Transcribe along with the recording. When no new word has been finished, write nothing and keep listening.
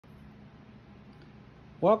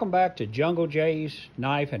Welcome back to Jungle Jay's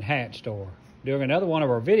Knife and Hat Store. Doing another one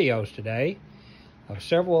of our videos today of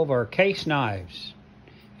several of our case knives.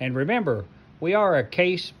 And remember, we are a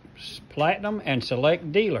Case Platinum and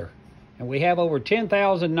Select dealer, and we have over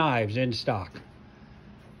 10,000 knives in stock.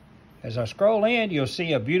 As I scroll in, you'll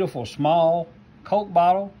see a beautiful small Coke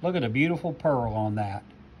bottle. Look at the beautiful pearl on that.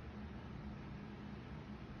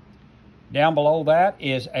 Down below that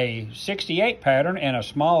is a 68 pattern and a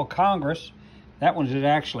small Congress. That one's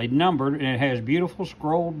actually numbered, and it has beautiful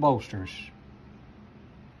scrolled bolsters.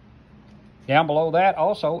 Down below that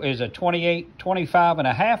also is a 25 and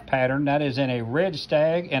a half pattern. That is in a red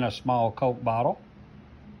stag and a small Coke bottle.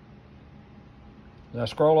 As I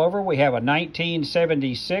scroll over, we have a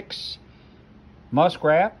 1976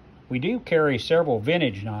 Muskrat. We do carry several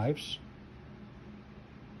vintage knives.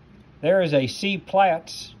 There is a C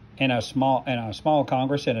Platts in a small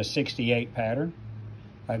Congress in a 68 pattern.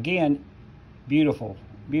 Again, beautiful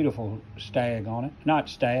stag on it. Not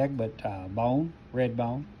stag, but bone, red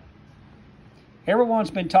bone.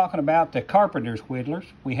 Everyone's been talking about the Carpenter's Whittlers.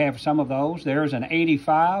 We have some of those. There's an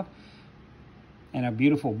 85 and a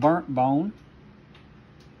beautiful burnt bone.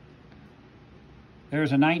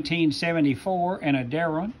 There's a 1974 and a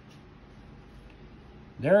Darwin.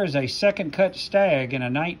 There is a second cut stag in a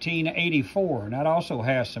 1984, and that also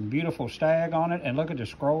has some beautiful stag on it, and look at the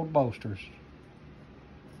scrolled bolsters.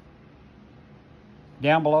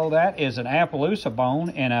 Down below that is an Appaloosa bone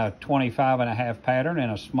in a 25 and a half pattern in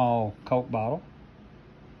a small Coke bottle.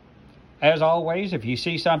 As always, if you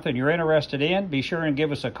see something you're interested in, be sure and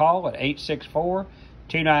give us a call at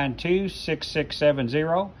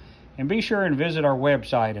 864-292-6670, and be sure and visit our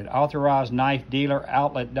website at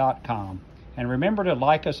authorizedknifedealeroutlet.com. And remember to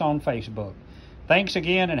like us on Facebook. Thanks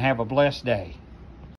again, and have a blessed day.